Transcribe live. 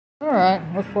Alright,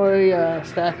 let's play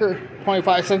Stacker.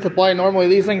 25 cents to play. Normally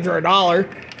these things are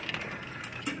 $1.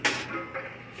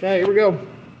 Okay, here we go.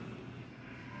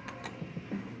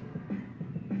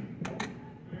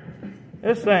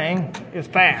 This thing is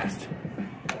fast.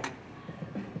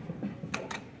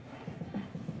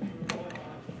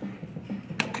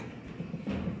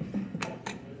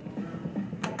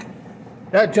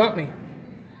 That jumped me.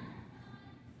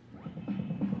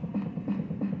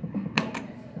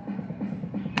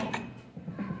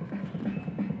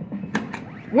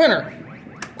 Winner.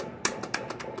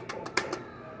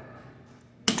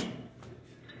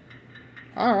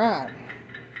 All right.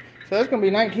 So that's going to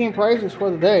be 19 prizes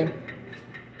for the day.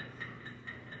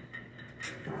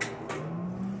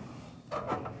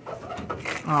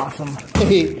 Awesome.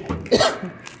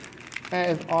 That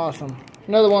is awesome.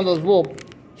 Another one of those little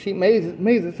cheap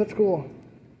mazes. That's cool.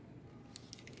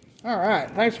 Alright,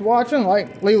 thanks for watching.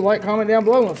 Leave a like, comment down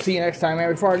below, and we'll see you next time.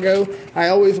 And before I go, I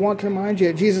always want to remind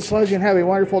you, Jesus loves you and have a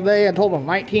wonderful day. I told them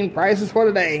 19 prizes for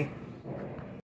the day.